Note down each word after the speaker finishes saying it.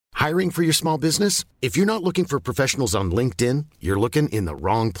Hiring for your small business? If you're not looking for professionals on LinkedIn, you're looking in the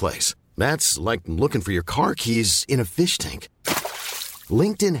wrong place. That's like looking for your car keys in a fish tank.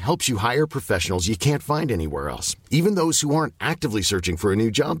 LinkedIn helps you hire professionals you can't find anywhere else, even those who aren't actively searching for a new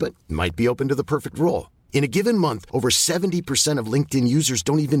job but might be open to the perfect role. In a given month, over 70% of LinkedIn users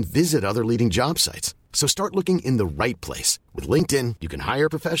don't even visit other leading job sites. So start looking in the right place. With LinkedIn, you can hire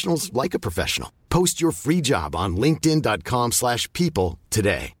professionals like a professional. Post your free job on linkedin.com/people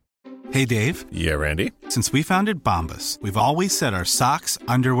today. Hey, Dave. Yeah, Randy. Since we founded Bombas, we've always said our socks,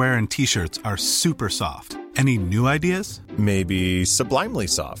 underwear, and T-shirts are super soft. Any new ideas? Maybe sublimely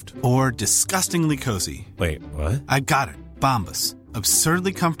soft. Or disgustingly cozy. Wait, what? I got it. Bombas.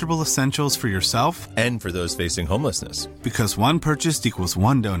 Absurdly comfortable essentials for yourself and for those facing homelessness. Because one purchased equals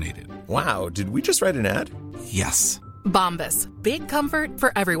one donated. Wow, did we just write an ad? Yes. Bombas. Big comfort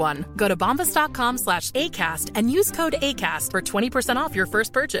for everyone. Go to bombas.com/ACAST and use code ACAST for 20% off your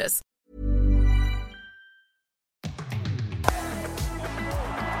first purchase.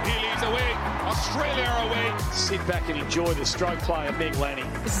 Away, Australia away. Sit back and enjoy the stroke play of Meg Lanning.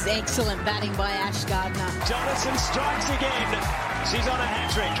 This is excellent batting by Ash Gardner. Jonathan strikes again. She's on a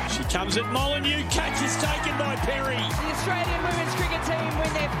hat-trick. She comes at Molyneux. Catch is taken by Perry. The Australian women's cricket team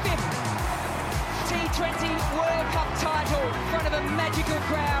win their 5th T20 World Cup title in front of a magical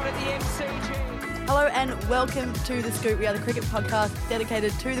crowd at the MCG. Hello and welcome to The Scoop. We are the cricket podcast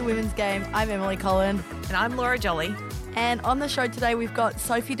dedicated to the women's game. I'm Emily Collin. And I'm Laura Jolly. And on the show today, we've got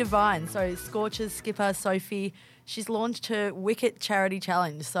Sophie Devine. So Scorchers skipper Sophie, she's launched her Wicket charity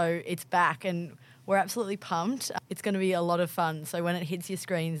challenge. So it's back and we're absolutely pumped. It's going to be a lot of fun. So when it hits your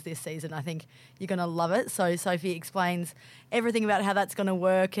screens this season, I think you're going to love it. So Sophie explains everything about how that's going to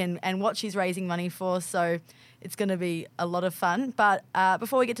work and what she's raising money for. So it's going to be a lot of fun. But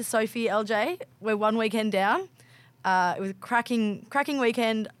before we get to Sophie, LJ, we're one weekend down. It was a cracking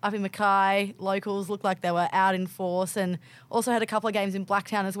weekend up in Mackay. Locals looked like they were out in force and also had a couple of games in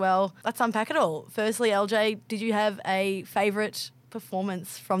Blacktown as well. Let's unpack it all. Firstly, LJ, did you have a favourite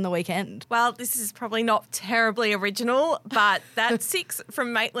performance from the weekend? Well, this is probably not terribly original, but that six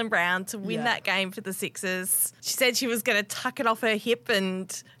from Maitland Brown to win that game for the Sixers. She said she was going to tuck it off her hip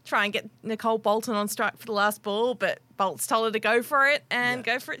and try and get Nicole Bolton on strike for the last ball, but Bolts told her to go for it, and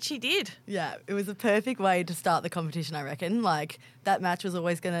go for it she did. Yeah, it was a perfect way to start the competition, I reckon. Like, that match was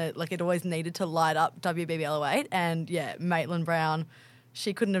always going to, like, it always needed to light up WBBL 08, and Maitland Brown,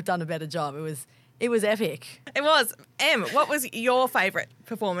 she couldn't have done a better job. It was epic. It was. Em, what was your favourite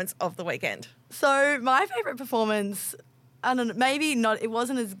performance of the weekend? So my favourite performance, I don't know, maybe not. It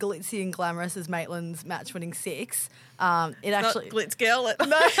wasn't as glitzy and glamorous as Maitland's match-winning six. It actually not glitz girl.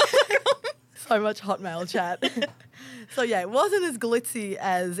 No. So much hotmail chat. So it wasn't as glitzy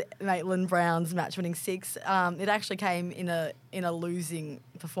as Maitland Brown's match-winning six. It actually came in a losing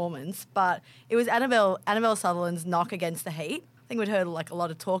performance, but it was Annabelle Sutherland's knock against the Heat. I think we'd heard a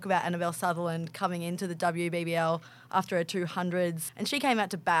lot of talk about Annabelle Sutherland coming into the WBBL after her 200s, and she came out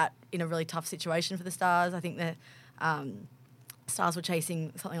to bat in a really tough situation for the Stars. I think the Stars were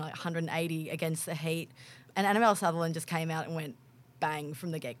chasing something like 180 against the Heat, and Annabelle Sutherland just came out and went bang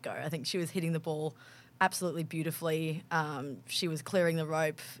from the get-go. I think she was hitting the ball absolutely beautifully. She was clearing the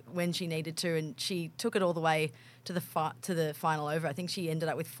rope when she needed to, and she took it all the way to the final over. I think she ended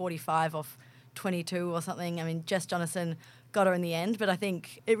up with 45 off 22 or something. I mean, Jess Jonathan got her in the end, but I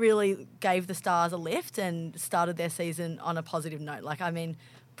think it really gave the Stars a lift and started their season on a positive note.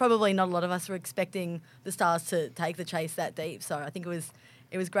 Probably not a lot of us were expecting the Stars to take the chase that deep, so I think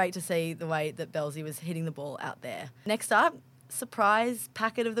it was great to see the way that Belsey was hitting the ball out there. Next up, surprise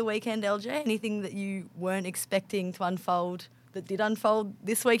packet of the weekend, LJ. Anything that you weren't expecting to unfold that did unfold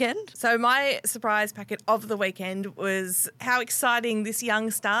this weekend? So my surprise packet of the weekend was how exciting this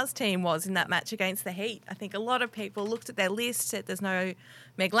young Stars team was in that match against the Heat. I think a lot of people looked at their list, said there's no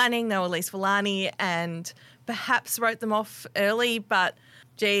Meg Lanning, no Elise Villani, and perhaps wrote them off early, but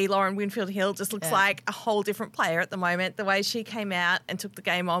Lauren Winfield-Hill just looks like a whole different player at the moment. The way she came out and took the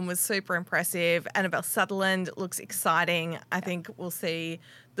game on was super impressive. Annabelle Sutherland looks exciting. I think we'll see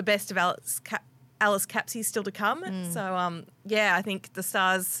the best of Alice Capsey still to come. So, I think the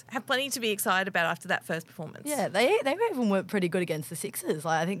Stars have plenty to be excited about after that first performance. Yeah, they even were pretty good against the Sixers.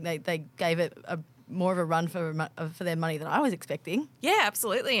 I think they gave it more of a run for their money than I was expecting. Yeah,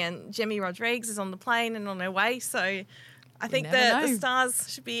 absolutely. And Jemmy Rodrigues is on the plane and on her way. So I think the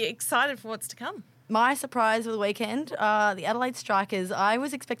Stars should be excited for what's to come. My surprise of the weekend, the Adelaide Strikers. I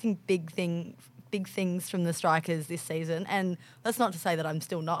was expecting big things from the Strikers this season. And that's not to say that I'm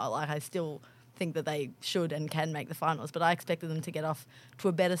still not. I still think that they should and can make the finals, but I expected them to get off to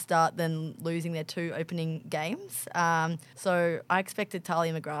a better start than losing their 2 opening games. So I expected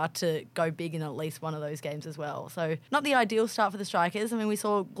Talia McGrath to go big in at least one of those games as well. So not the ideal start for the Strikers. I mean, we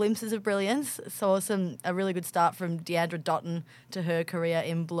saw glimpses of brilliance, saw a really good start from Deandra Dotton to her career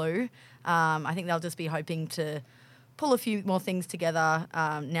in blue. I think they'll just be hoping to pull a few more things together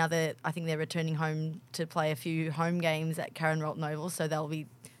now that I think they're returning home to play a few home games at Karen Rolton Oval, so they'll be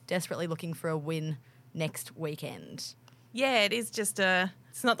desperately looking for a win next weekend. Yeah, it is just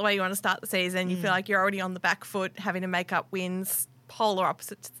it's not the way you want to start the season. You feel like you're already on the back foot, having to make up wins, polar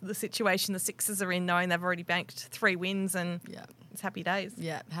opposite to the situation the Sixers are in, knowing they've already banked 3 wins and it's happy days.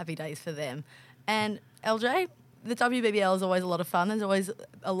 Yeah, happy days for them. And LJ, the WBBL is always a lot of fun. There's always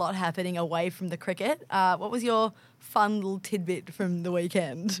a lot happening away from the cricket. What was your fun little tidbit from the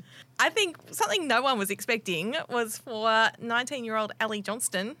weekend? I think something no one was expecting was for 19-year-old Ali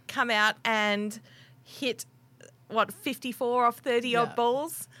Johnston come out and hit, 54 off 30-odd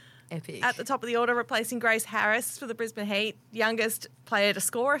balls. Epic. At the top of the order, replacing Grace Harris for the Brisbane Heat, youngest player to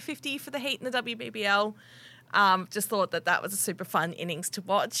score a 50 for the Heat in the WBBL. Just thought that was a super fun innings to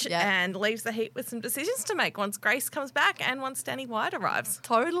watch and leaves the Heat with some decisions to make once Grace comes back and once Danny White arrives.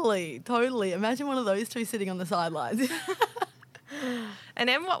 Totally. Imagine one of those two sitting on the sidelines. And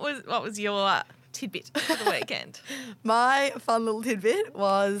Em, what was your tidbit for the weekend? My fun little tidbit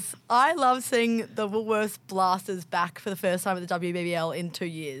was I love seeing the Woolworths Blasters back for the first time at the WBBL in 2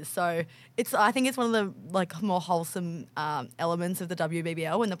 years. So I think it's one of the more wholesome elements of the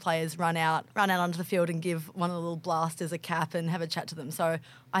WBBL when the players run out onto the field and give one of the little Blasters a cap and have a chat to them. So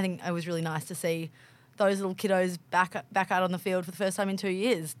I think it was really nice to see those little kiddos back out on the field for the first time in 2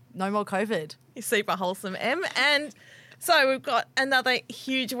 years. No more COVID. You're super wholesome, Em. And so we've got another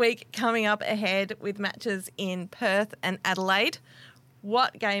huge week coming up ahead with matches in Perth and Adelaide.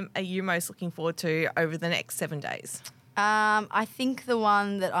 What game are you most looking forward to over the next 7 days? I think the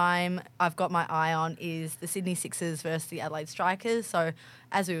one that I've got my eye on is the Sydney Sixers versus the Adelaide Strikers. So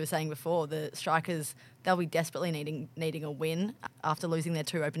as we were saying before, the Strikers, they'll be desperately needing a win after losing their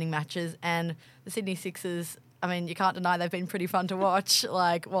 2 opening matches. And the Sydney Sixers, I mean, you can't deny they've been pretty fun to watch.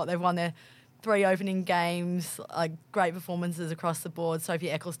 They've won their 3 opening games, great performances across the board. Sophie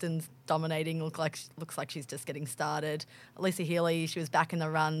Eccleston's dominating, looks like she's just getting started. Elisa Healy, she was back in the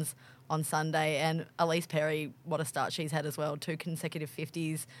runs on Sunday. And Elise Perry, what a start she's had as well. 2 consecutive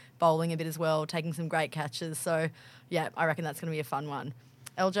 50s, bowling a bit as well, taking some great catches. So, yeah, I reckon that's going to be a fun one.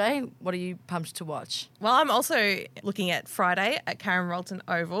 LJ, what are you pumped to watch? Well, I'm also looking at Friday at Karen Rolton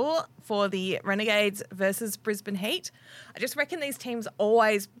Oval for the Renegades versus Brisbane Heat. I just reckon these teams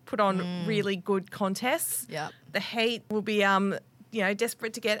always put on really good contests. Yeah. The Heat will be,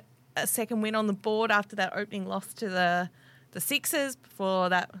 desperate to get a second win on the board after that opening loss to the Sixers before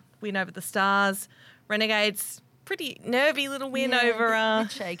that win over the Stars. Renegades, pretty nervy little win over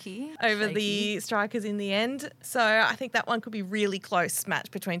shaky the Strikers in the end. So I think that one could be really close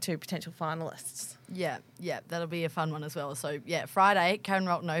match between 2 potential finalists. Yeah, that'll be a fun one as well. So yeah, Friday, Karen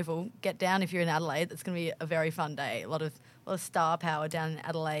Rolton Oval. Get down if you're in Adelaide. That's going to be a very fun day. A lot of star power down in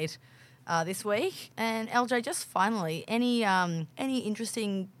Adelaide this week. And LJ, just finally, any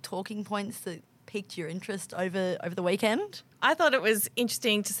interesting talking points that piqued your interest over the weekend? I thought it was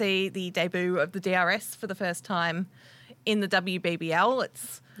interesting to see the debut of the DRS for the first time in the WBBL.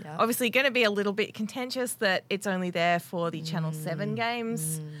 It's obviously going to be a little bit contentious that it's only there for the Channel 7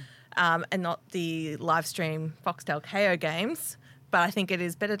 games and not the live stream Foxtel KO games. But I think it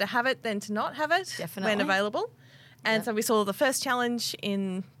is better to have it than to not have it when available. And so we saw the first challenge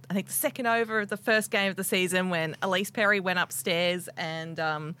in, I think, the second over of the first game of the season when Elise Perry went upstairs and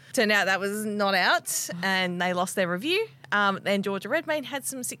turned out that was not out and they lost their review. Then Georgia Redmayne had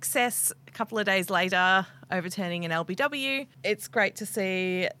some success a couple of days later, overturning an LBW. It's great to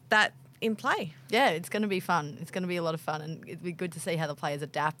see that in play. Yeah, it's going to be fun. It's going to be a lot of fun, and it'd be good to see how the players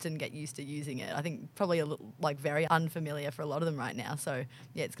adapt and get used to using it. I think probably a little, very unfamiliar for a lot of them right now. So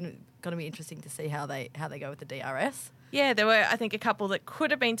yeah, it's going to be interesting to see how they go with the DRS. Yeah, there were, I think, a couple that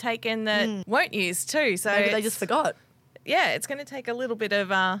could have been taken that weren't used too. So maybe they just forgot. Yeah, it's going to take a little bit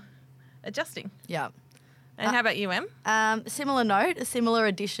of adjusting. Yeah. And how about you, Em? Similar note, a similar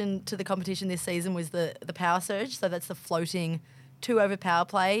addition to the competition this season was the power surge. So that's the floating 2-over power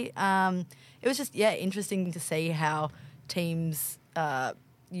play. It was just, interesting to see how teams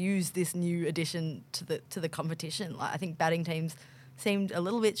use this new addition to the competition. I think batting teams seemed a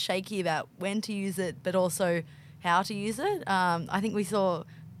little bit shaky about when to use it, but also how to use it. I think we saw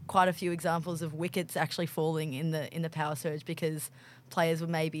quite a few examples of wickets actually falling in the power surge because players were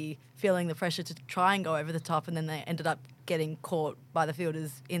maybe feeling the pressure to try and go over the top, and then they ended up getting caught by the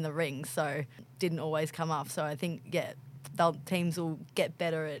fielders in the ring, so didn't always come off. So I think, teams will get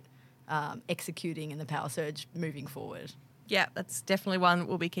better at executing in the power surge moving forward. Yeah, that's definitely one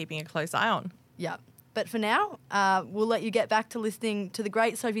we'll be keeping a close eye on. Yeah. But for now, we'll let you get back to listening to the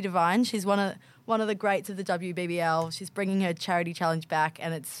great Sophie Devine. She's one of the greats of the WBBL. She's bringing her charity challenge back,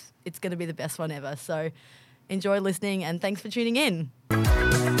 and it's going to be the best one ever. So enjoy listening, and thanks for tuning in.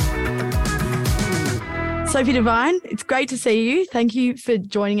 Sophie Devine, it's great to see you. Thank you for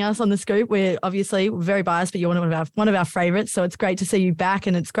joining us on The Scoop. We're obviously very biased, but you're one of our favourites. So it's great to see you back,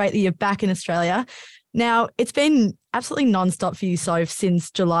 and it's great that you're back in Australia. Now, it's been absolutely non-stop for you, Soph,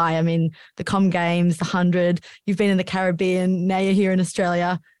 since July. I mean, the Com Games, the 100, you've been in the Caribbean, now you're here in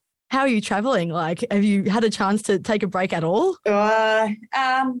Australia. How are you travelling? Like, have you had a chance to take a break at all? Not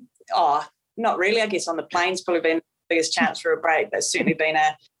really. I guess on the plane's probably been the biggest chance for a break. There's certainly been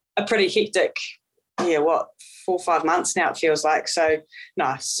a pretty hectic, 4 or 5 months now it feels like. So,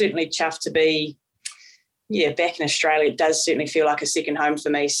 no, certainly chuffed to be, back in Australia. It does certainly feel like a second home for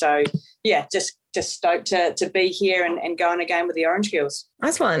me. So, just stoked to be here and go on a game with the Orange Girls.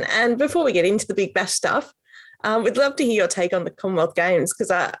 Nice one. And before we get into the Big Bash stuff, we'd love to hear your take on the Commonwealth Games,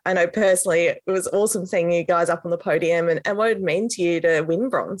 because I know personally it was awesome seeing you guys up on the podium, and what it meant to you to win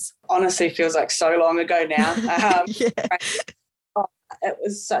bronze. Honestly, feels like so long ago now. It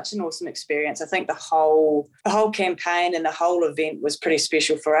was such an awesome experience. I think the whole campaign and the whole event was pretty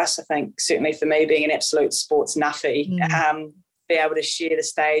special for us. I think certainly for me, being an absolute sports nuffy, be able to share the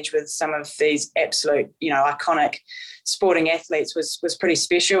stage with some of these absolute, iconic sporting athletes was pretty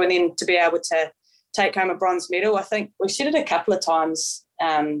special. And then to be able to take home a bronze medal, I think we've said it a couple of times,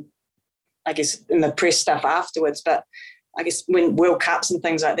 I guess in the press stuff afterwards, but I guess when World Cups and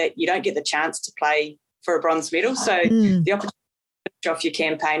things like that, you don't get the chance to play for a bronze medal. So the opportunity to finish off your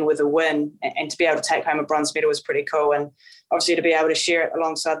campaign with a win and to be able to take home a bronze medal was pretty cool. And obviously to be able to share it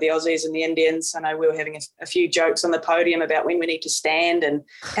alongside the Aussies and the Indians. I know we were having a few jokes on the podium about when we need to stand and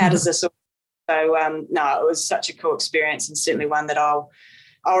how does this all. So, it was such a cool experience, and certainly one that I'll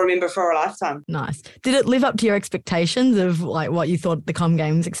remember for a lifetime. Nice. Did it live up to your expectations of like what you thought the Com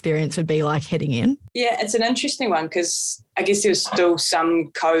Games experience would be like heading in? Yeah, it's an interesting one because I guess there was still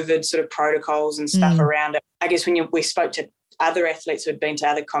some COVID sort of protocols and stuff around it. I guess when we spoke to other athletes who had been to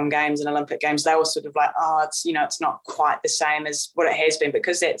other Com Games and Olympic Games, they were sort of like, it's not quite the same as what it has been,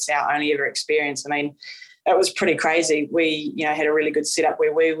 because that's our only ever experience. I mean, it was pretty crazy. We, had a really good setup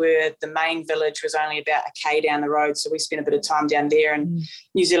where we were. The main village was only about a K down the road, so we spent a bit of time down there. And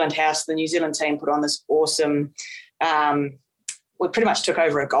New Zealand House, the New Zealand team put on this awesome. We pretty much took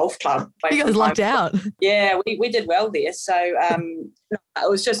over a golf club. You guys lucked out. Yeah, we did well there. So it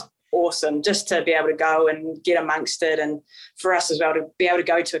was just awesome just to be able to go and get amongst it, and for us as well to be able to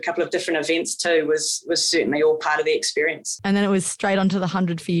go to a couple of different events too was certainly all part of the experience. And then it was straight onto the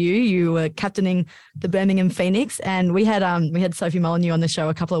 100 for you. You were captaining the Birmingham Phoenix, and we had Sophie Molyneux on the show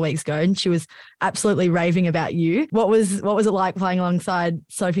a couple of weeks ago, and she was absolutely raving about you. What was it like playing alongside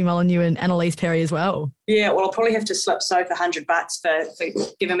Sophie Molyneux and Annalise Perry as well? Yeah, well, I'll probably have to slip Sophie $100 for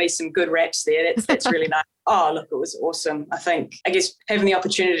giving me some good raps there. That's really nice. Oh, look, it was awesome. I guess having the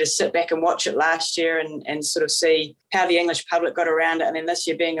opportunity to sit back and watch it last year and sort of see how the English public got around it, and then this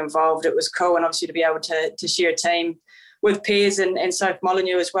year being involved, it was cool. And obviously to be able to share a team with Piers and Sophie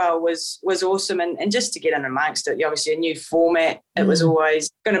Molyneux as well was awesome. And just to get in amongst it, obviously a new format, it was always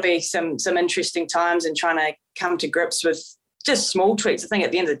going to be some interesting times, and trying to come to grips with just small tweaks. I think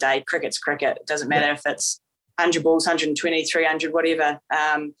at the end of the day, cricket's cricket. It doesn't matter if it's 100 balls, 120, 300, whatever.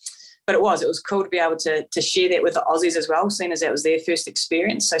 But it was cool to be able to share that with the Aussies as well, seeing as that was their first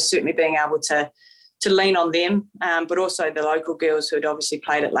experience. So certainly being able to lean on them, but also the local girls who had obviously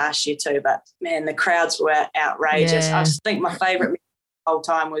played it last year too. But, man, the crowds were outrageous. Yeah. I just think my favourite the whole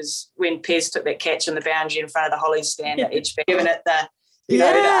time was when Pez took that catch on the boundary in front of the Hollies stand at Edgebank, giving it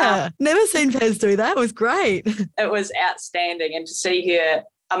never seen Pez do that. It was great. It was outstanding. And to see her,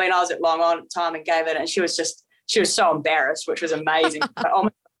 I mean, I was at long on at the time and gave it, and she was so embarrassed, which was amazing. But, oh my,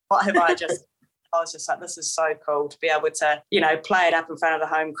 what have I was just like, this is so cool to be able to, play it up in front of the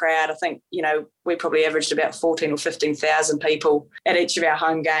home crowd. I think, we probably averaged about 14 or 15,000 people at each of our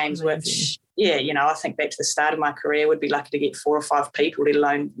home games, which, I think back to the start of my career, would be lucky to get 4 or 5 people, let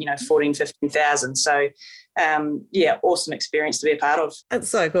alone, 14, 15,000. So, awesome experience to be a part of. That's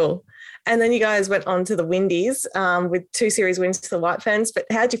so cool. And then you guys went on to the Windies with 2 series wins to the White Ferns. But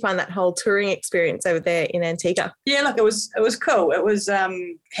how did you find that whole touring experience over there in Antigua? Yeah, look, it was cool. It was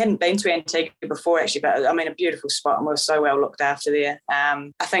hadn't been to Antigua before actually, but I mean a beautiful spot, and we were so well looked after there.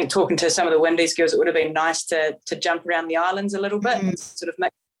 I think talking to some of the Windies girls, it would have been nice to jump around the islands a little bit and sort of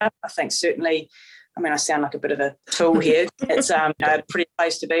mix it up. I think certainly. I mean, I sound like a bit of a tool here. It's a pretty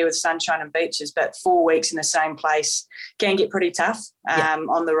place to be with sunshine and beaches, but 4 weeks in the same place can get pretty tough.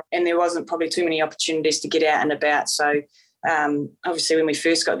 And there wasn't probably too many opportunities to get out and about. So obviously, when we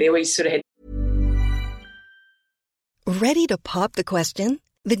first got there, we sort of had. Ready to pop the question?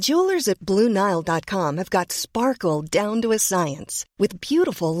 The jewelers at BlueNile.com have got sparkle down to a science with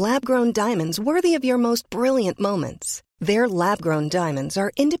beautiful lab-grown diamonds worthy of your most brilliant moments. Their lab-grown diamonds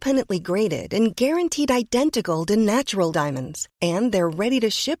are independently graded and guaranteed identical to natural diamonds, and they're ready to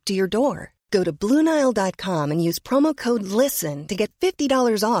ship to your door. Go to BlueNile.com and use promo code LISTEN to get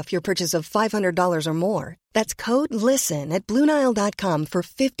 $50 off your purchase of $500 or more. That's code LISTEN at BlueNile.com for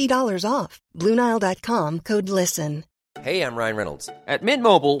 $50 off. BlueNile.com, code LISTEN. Hey, I'm Ryan Reynolds. At Mint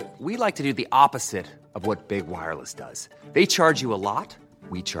Mobile, we like to do the opposite of what Big Wireless does. They charge you a lot.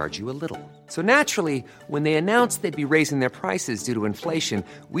 We charge you a little. So naturally, when they announced they'd be raising their prices due to inflation,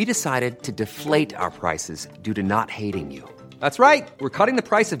 we decided to deflate our prices due to not hating you. That's right. We're cutting the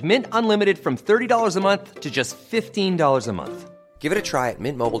price of Mint Unlimited from $30 a month to just $15 a month. Give it a try at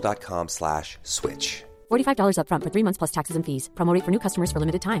mintmobile.com/switch. $45 up front for 3 months plus taxes and fees. Promo rate for new customers for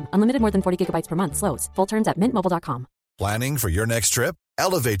limited time. Unlimited more than 40 gigabytes per month. Slows full terms at mintmobile.com. Planning for your next trip?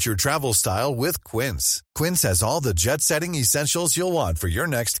 Elevate your travel style with Quince. Quince has all the jet-setting essentials you'll want for your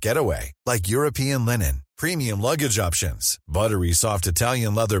next getaway, like European linen, premium luggage options, buttery soft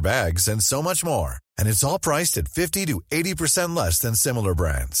Italian leather bags, and so much more. And it's all priced at 50 to 80% less than similar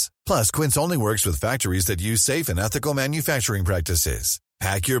brands. Plus, Quince only works with factories that use safe and ethical manufacturing practices.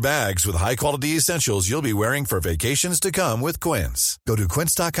 Pack your bags with high-quality essentials you'll be wearing for vacations to come with Quince. Go to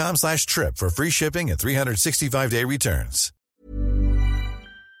quince.com/trip for free shipping and 365-day returns.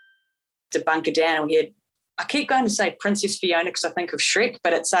 To bunker down, and I keep going to say Princess Fiona because I think of Shrek,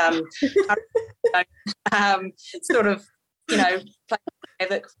 but it's sort of, playing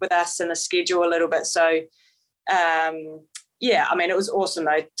havoc with us and the schedule a little bit. So, yeah, I mean, it was awesome,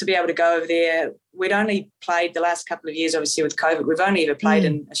 though, to be able to go over there. We'd only played the last couple of years, obviously, with COVID. We've only ever played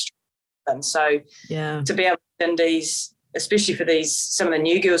in Australia. And so to be able to Indies, especially for some of the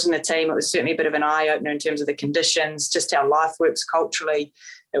new girls in the team, it was certainly a bit of an eye-opener in terms of the conditions, just how life works culturally.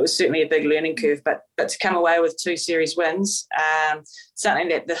 It was certainly a big learning curve. But to come away with 2 series wins, something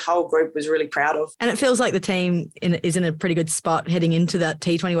that the whole group was really proud of. And it feels like the team is in a pretty good spot heading into that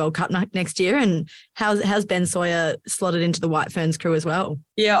T20 World Cup next year. And how's Ben Sawyer slotted into the White Ferns crew as well?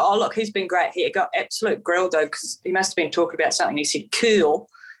 Yeah, look, he's been great. He got absolute grilled, though, because he must have been talking about something. He said, cool.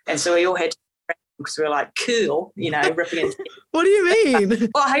 And so we all had to, because we were like, cool, ripping into What do you mean?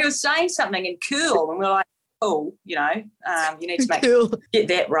 Well, he was saying something in cool, and we were like, cool, you need to get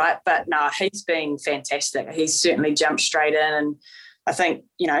that right. But no, he's been fantastic. He's certainly jumped straight in, and I think,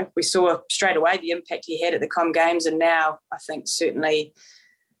 we saw straight away the impact he had at the Com Games, and now I think certainly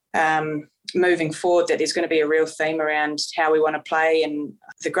moving forward that there's going to be a real theme around how we want to play. And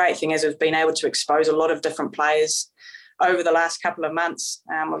the great thing is we've been able to expose a lot of different players over the last couple of months.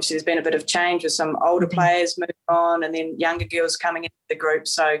 Obviously, there's been a bit of change with some older players moving on and then younger girls coming into the group.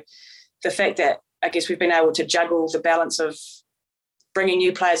 So the fact that I guess we've been able to juggle the balance of bringing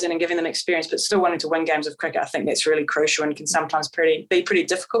new players in and giving them experience, but still wanting to win games of cricket, I think that's really crucial and can sometimes be pretty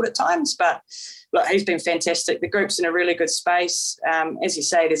difficult at times. But look, he's been fantastic. The group's in a really good space. As you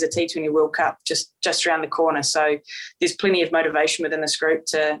say, there's a T20 World Cup just around the corner. So there's plenty of motivation within this group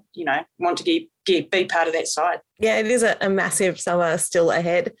to, want to be part of that side. Yeah, it is a massive summer still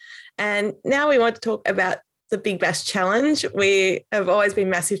ahead. And now we want to talk about the Big Bash Challenge. We have always been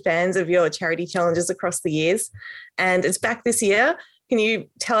massive fans of your charity challenges across the years, and it's back this year. Can you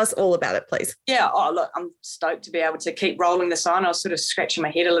tell us all about it, please? Yeah, look, I'm stoked to be able to keep rolling this on. I was sort of scratching my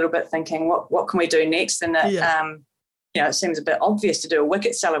head a little bit thinking, what can we do next? And it seems a bit obvious to do a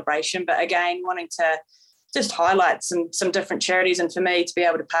Wicket celebration, but again, wanting to just highlight some different charities. And for me, to be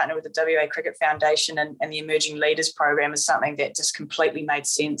able to partner with the WA Cricket Foundation and the Emerging Leaders program is something that just completely made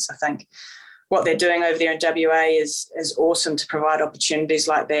sense. I think what they're doing over there in WA is awesome. To provide opportunities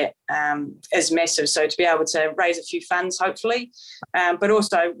like that is massive. So to be able to raise a few funds, hopefully, but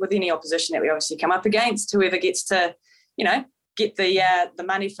also with any opposition that we obviously come up against, whoever gets to, get the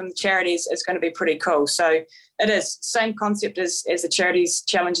money from the charities is going to be pretty cool. So it is same concept as the charities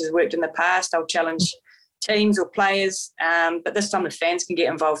challenge has worked in the past. I'll challenge teams or players, but this time the fans can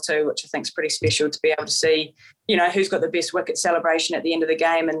get involved too, which I think is pretty special to be able to see, who's got the best wicket celebration at the end of the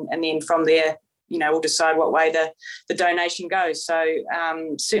game, and then from there, we'll decide what way the donation goes. So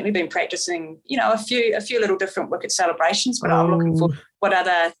certainly been practicing, a few little different wicket celebrations, but I'm looking for what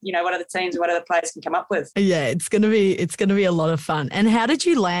other teams, what other players can come up with. Yeah, it's gonna be a lot of fun. And how did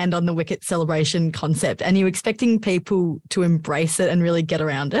you land on the wicket celebration concept? And are you expecting people to embrace it and really get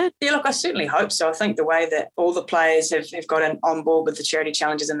around it? Yeah, look, I certainly hope so. I think the way that all the players have got on board with the charity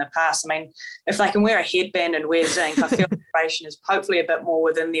challenges in the past, I mean, if they can wear a headband and wear zinc, I feel the celebration is hopefully a bit more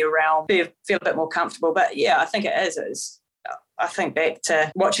within their realm. They feel a bit more comfortable. But yeah, I think it is. I think back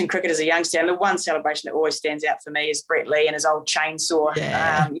to watching cricket as a youngster, and the one celebration that always stands out for me is Brett Lee and his old chainsaw.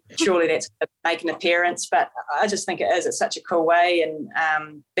 Yeah. Surely that's going to make an appearance, but I just think it is. It's such a cool way,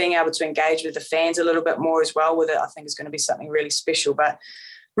 and being able to engage with the fans a little bit more as well with it, I think is going to be something really special. But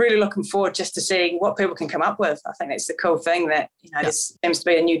really looking forward just to seeing what people can come up with. I think that's the cool thing that, there seems to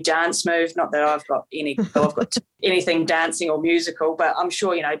be a new dance move. Not that I've got anything dancing or musical, but I'm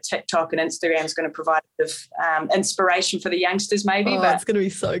sure, TikTok and Instagram is going to provide a bit of inspiration for the youngsters maybe. But it's going to be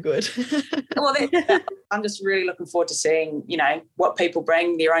so good. Well, I'm just really looking forward to seeing, what people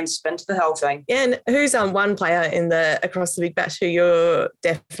bring their own spin to the whole thing. Yeah, and who's one player across the Big Bash who you're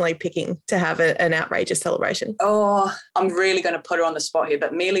definitely picking to have an outrageous celebration? Oh, I'm really going to put her on the spot here,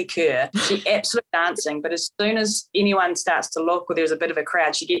 but Mealy Kerr, she absolutely dancing, but as soon as anyone starts to look or there's a bit of a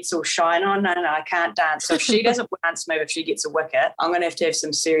crowd, she gets all shy. No, I can't dance. So if she doesn't dance move, if she gets a wicket, I'm going to have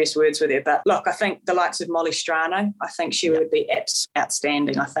some serious words with her. But look, I think the likes of Molly Strano, I think she would be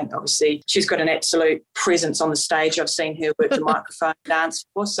outstanding. I think obviously she's got an absolute presence on the stage. I've seen her work the microphone dance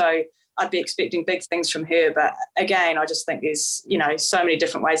before, so I'd be expecting big things from her. But again, I just think there's, so many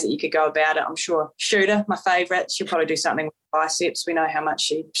different ways that you could go about it. I'm sure Shooter, my favourite, she'll probably do something with biceps. We know how much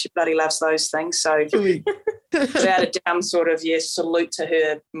she bloody loves those things. So without a damn sort of, salute to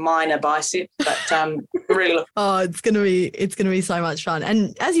her minor bicep. But really look. Oh, it's gonna be so much fun.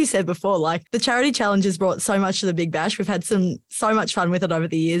 And as you said before, like the charity challenge has brought so much to the Big Bash. We've had so much fun with it over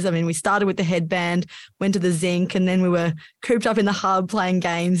the years. I mean, we started with the headband, went to the zinc, and then we were cooped up in the hub playing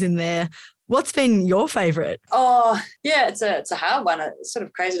games in there. What's been your favourite? Oh, yeah, it's a hard one. It's sort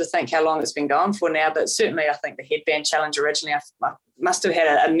of crazy to think how long it's been going for now, but certainly I think the headband challenge originally, I must have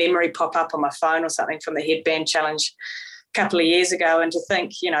had a memory pop up on my phone or something from the headband challenge a couple of years ago, and to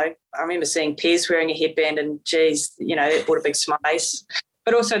think, I remember seeing Pez wearing a headband and, geez, it brought a big smile.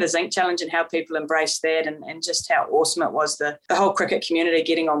 But also the zinc challenge and how people embraced that, and just how awesome it was, the whole cricket community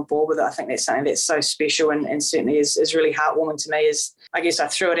getting on board with it. I think that's something that's so special and certainly is really heartwarming to me. Is I guess I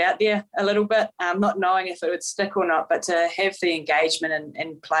threw it out there a little bit, not knowing if it would stick or not, but to have the engagement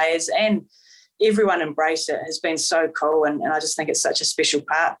and players and everyone embrace it has been so cool, and I just think it's such a special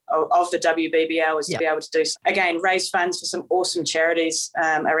part of the WBBL is to be able to do, again, raise funds for some awesome charities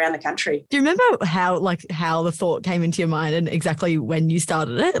around the country. Do you remember how the thought came into your mind and exactly when you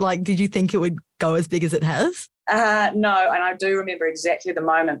started it? Like, did you think it would go as big as it has? No, and I do remember exactly the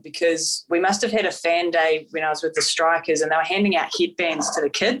moment, because we must have had a fan day when I was with the Strikers, and they were handing out headbands to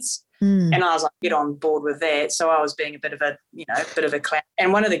the kids. And I was like, get on board with that. So I was being a bit of a clown.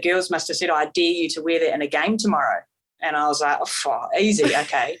 And one of the girls must have said, I dare you to wear that in a game tomorrow. And I was like, oh, easy,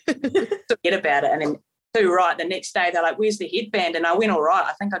 okay. Forget about it. And then the next day they're like, where's the headband? And I went, all right,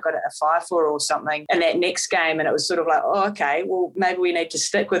 I think I got it a 5 for or something in that next game. And it was sort of like, oh, okay, well, maybe we need to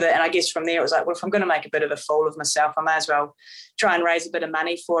stick with it. And I guess from there it was like, well, if I'm going to make a bit of a fool of myself, I may as well try and raise a bit of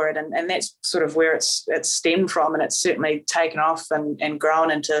money for it. And that's sort of where it's stemmed from. And it's certainly taken off and grown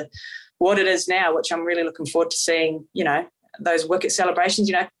into what it is now, which I'm really looking forward to seeing, those wicket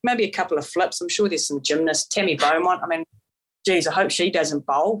celebrations, maybe a couple of flips. I'm sure there's some gymnasts, Tammy Beaumont. I mean, geez, I hope she doesn't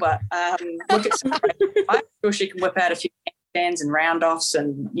bowl, but wicket celebrations, I'm sure she can whip out a few handstands and round-offs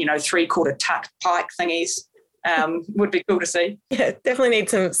and, 3/4 tuck pike thingies. Would be cool to see. Yeah, definitely need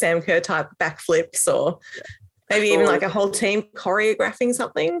some Sam Kerr type backflips, or maybe even like a whole team choreographing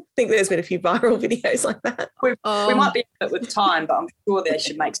something. I think there's been a few viral videos like that. We might be a bit with time, but I'm sure they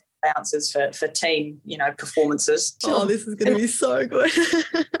should make some bounces for team, performances. Oh, this is going to be so good.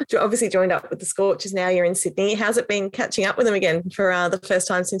 You obviously joined up with the Scorchers. Now you're in Sydney. How's it been catching up with them again for the first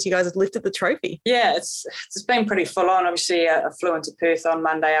time since you guys have lifted the trophy? Yeah, it's been pretty full on. Obviously, I flew into Perth on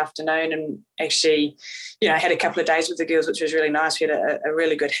Monday afternoon and actually, had a couple of days with the girls, which was really nice. We had a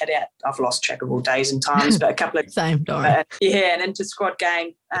really good hit out. I've lost track of all days and times, but a couple of same, don't worry. An inter-squad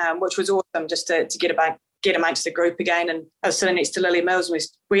game, which was awesome just to get amongst the group again. And I was sitting next to Lily Mills, and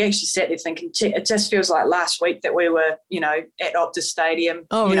we actually sat there thinking, gee, it just feels like last week that we were, at Optus Stadium,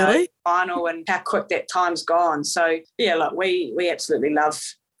 really? Final, and how quick that time's gone. So, yeah, look, we absolutely love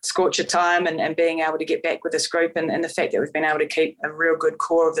Scorcher time and being able to get back with this group and the fact that we've been able to keep a real good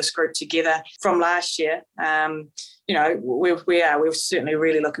core of this group together from last year. We're certainly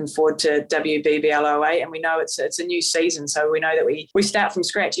really looking forward to WBBL08, and we know it's a new season, so we know that we start from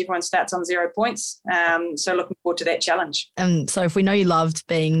scratch. Everyone starts on 0 points, so looking forward to that challenge. So if we know you loved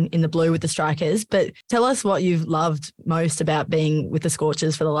being in the blue with the Strikers, but tell us what you've loved most about being with the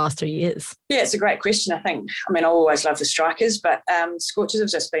Scorchers for the last 2 years. Yeah, it's a great question. I always love the Strikers, but Scorchers have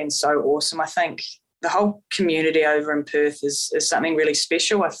just been so awesome. I think the whole community over in Perth is something really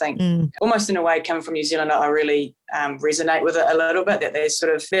special. I think almost in a way, coming from New Zealand, I really resonate with it a little bit, that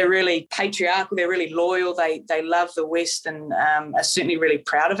they're really patriarchal, they're really loyal, they love the West and are certainly really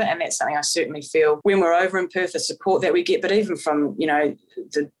proud of it. And that's something I certainly feel when we're over in Perth, the support that we get, but even from,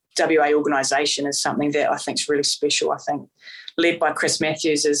 the WA organisation is something that I think is really special. I think led by Chris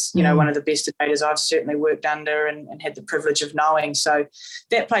Matthews is, one of the best educators I've certainly worked under and had the privilege of knowing. So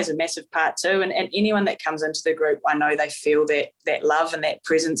that plays a massive part too. And anyone that comes into the group, I know they feel that love and that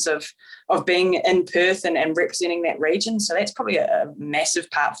presence of being in Perth and representing that region. So that's probably a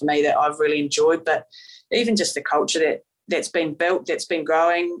massive part for me that I've really enjoyed. But even just the culture that's been built, that's been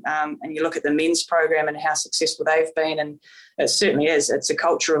growing, and you look at the men's program and how successful they've been, and it certainly is. It's a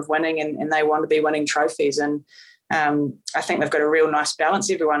culture of winning, and they want to be winning trophies. And I think they've got a real nice balance.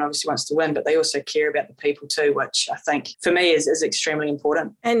 Everyone obviously wants to win, but they also care about the people too, which I think for me is extremely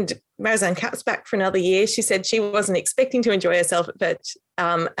important. And Marizanne Kapp's back for another year. She said she wasn't expecting to enjoy herself at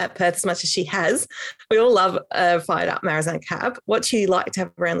Perth as much as she has. We all love a fired up Marizanne Kapp. What's she like to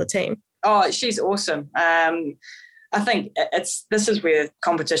have around the team? Oh, she's awesome. I think this is where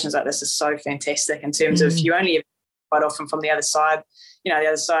competitions like this is so fantastic in terms of you only quite often from the other side, the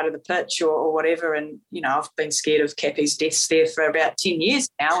other side of the pitch or whatever. And, I've been scared of Cappy's deaths there for about 10 years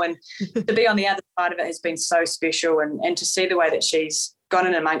now. And to be on the other side of it has been so special. And to see the way that she's gone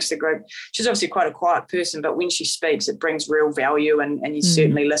in amongst the group, she's obviously quite a quiet person, but when she speaks, it brings real value and you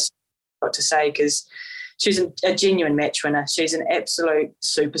certainly listen to what to say because she's a genuine match winner. She's an absolute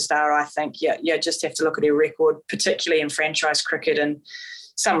superstar, I think. You just have to look at her record, particularly in franchise cricket, and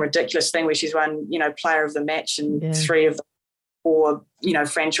some ridiculous thing where she's won, player of the match in 3 of the 4,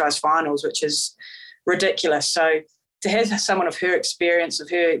 franchise finals, which is ridiculous. So to have someone of her experience, of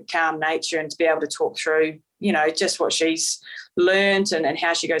her calm nature, and to be able to talk through, just what she's learned and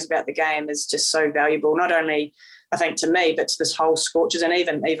how she goes about the game is just so valuable, not only I think to me, but to this whole Scorchers and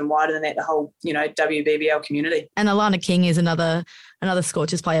even wider than that, the whole, WBBL community. And Alana King is another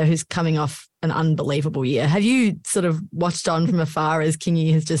Scorchers player who's coming off an unbelievable year. Have you sort of watched on from afar as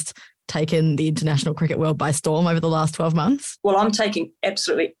Kingy has just taken the international cricket world by storm over the last 12 months? Well, I'm taking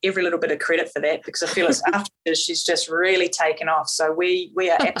absolutely every little bit of credit for that because I feel it's after she's just really taken off. So we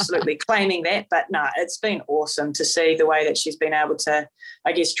are absolutely claiming that. But no, it's been awesome to see the way that she's been able to,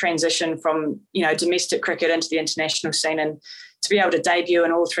 I guess, transition from, domestic cricket into the international scene and to be able to debut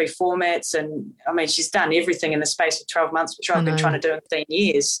in all 3 formats. And I mean, she's done everything in the space of 12 months, which I've been trying to do in 15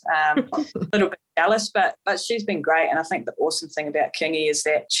 years. A little bit jealous, but she's been great. And I think the awesome thing about Kingy is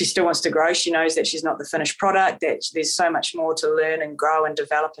that she still wants to grow. She knows that she's not the finished product, that there's so much more to learn and grow and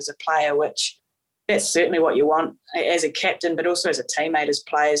develop as a player, which that's certainly what you want as a captain, but also as a teammate, as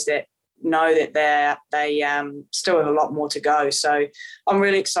players that know that they still have a lot more to go. So I'm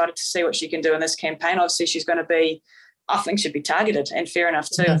really excited to see what she can do in this campaign. Obviously, she's going to be, I think she'd be targeted, and fair enough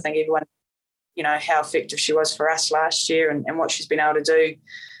too. I think everyone, how effective she was for us last year and what she's been able to do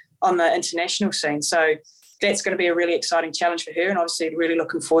on the international scene. So that's going to be a really exciting challenge for her, and obviously really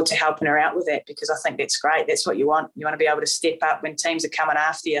looking forward to helping her out with that because I think that's great. That's what you want. You want to be able to step up when teams are coming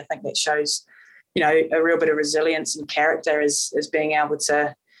after you. I think that shows, a real bit of resilience and character as being able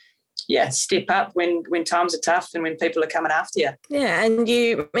to step up when times are tough and when people are coming after you. Yeah, and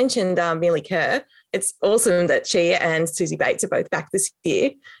you mentioned Millie Kerr. It's awesome that she and Susie Bates are both back this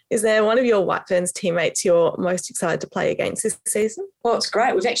year. Is there one of your White Ferns teammates you're most excited to play against this season? Well, it's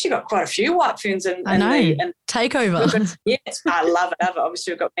great. We've actually got quite a few White Ferns in takeover. Yes, I love it.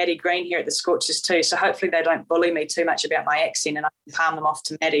 Obviously, we've got Maddie Green here at the Scorchers too, so hopefully they don't bully me too much about my accent and I can palm them off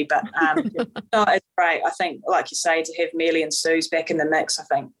to Maddie. But no, it's great. I think, like you say, to have Millie and Suze back in the mix, I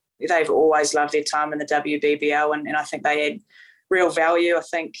think they've always loved their time in the WBBL and I think they add real value. I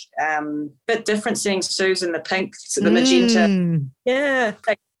think a bit different seeing Suze in the pink, the magenta. Yeah.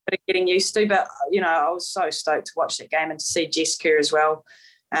 Getting used to, but I was so stoked to watch that game and to see Jessica as well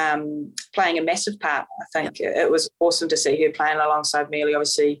playing a massive part. I think it was awesome to see her playing alongside Mealy.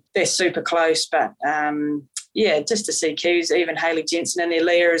 Obviously they're super close, but just to see Q's, even Hayley Jensen in there,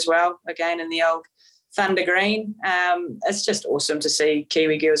 Leah as well, again in the old Thunder Green. It's just awesome to see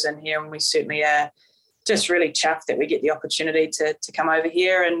Kiwi girls in here, and we certainly are just really chuffed that we get the opportunity to come over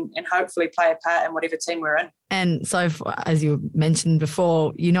here and hopefully play a part in whatever team we're in. And so, as you mentioned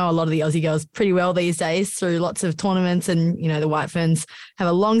before, you know a lot of the Aussie girls pretty well these days through lots of tournaments, and, you know, the White Ferns have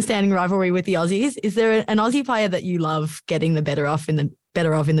a long-standing rivalry with the Aussies. Is there an Aussie player that you love getting the better of in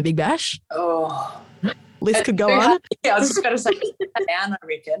the Big Bash? Oh, list could go on. Yeah, I was just going to say down, I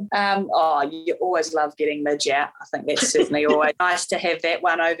reckon. You always love getting Midge out. I think that's certainly always nice to have that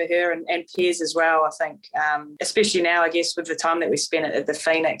one over her, and Piers as well, I think, especially now, I guess, with the time that we spent at the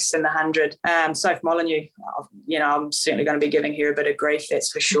Phoenix and the 100. Sophie Molyneux, you know, I'm certainly going to be giving her a bit of grief,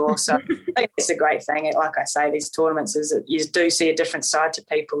 that's for sure. So I think it's a great thing. Like I say, these tournaments is that you do see a different side to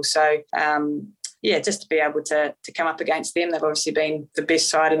people. So, yeah, just to be able to come up against them. They've obviously been the best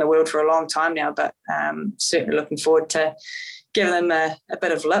side in the world for a long time now, but certainly looking forward to giving them a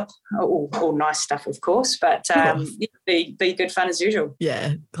bit of lip. All nice stuff, of course, but be good fun as usual.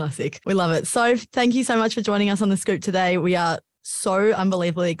 Yeah, classic. We love it. So thank you so much for joining us on The Scoop today. We are so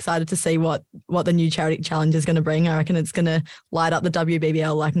unbelievably excited to see what the new charity challenge is going to bring. I reckon it's going to light up the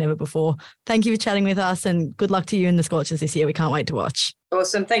WBBL like never before. Thank you for chatting with us, and good luck to you in the Scorchers this year. We can't wait to watch.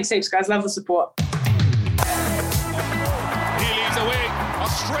 Awesome. Thanks heaps, guys. Love the support. He leads away.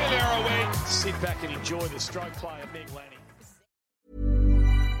 Australia away. Sit back and enjoy the stroke play of Meg Lanning.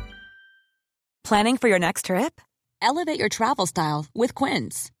 Planning for your next trip? Elevate your travel style with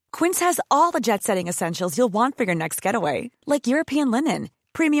Quince. Quince has all the jet-setting essentials you'll want for your next getaway, like European linen,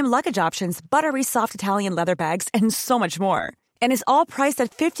 premium luggage options, buttery soft Italian leather bags, and so much more. And is all priced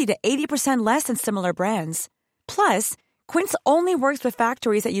at 50 to 80% less than similar brands. Plus, Quince only works with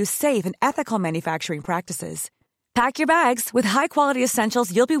factories that use safe and ethical manufacturing practices. Pack your bags with high-quality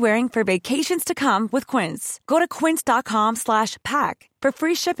essentials you'll be wearing for vacations to come with Quince. Go to quince.com/pack for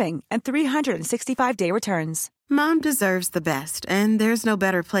free shipping and 365-day returns. Mom deserves the best, and there's no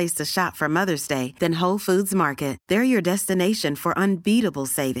better place to shop for Mother's Day than Whole Foods Market. They're your destination for unbeatable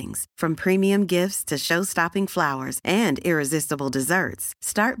savings, from premium gifts to show-stopping flowers and irresistible desserts.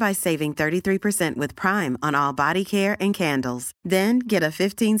 Start by saving 33% with Prime on all body care and candles. Then get a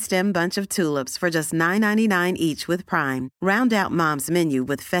 15-stem bunch of tulips for just $9.99 each with Prime. Round out Mom's menu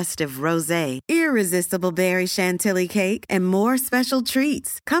with festive rosé, irresistible berry chantilly cake, and more special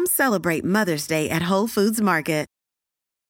treats. Come celebrate Mother's Day at Whole Foods Market.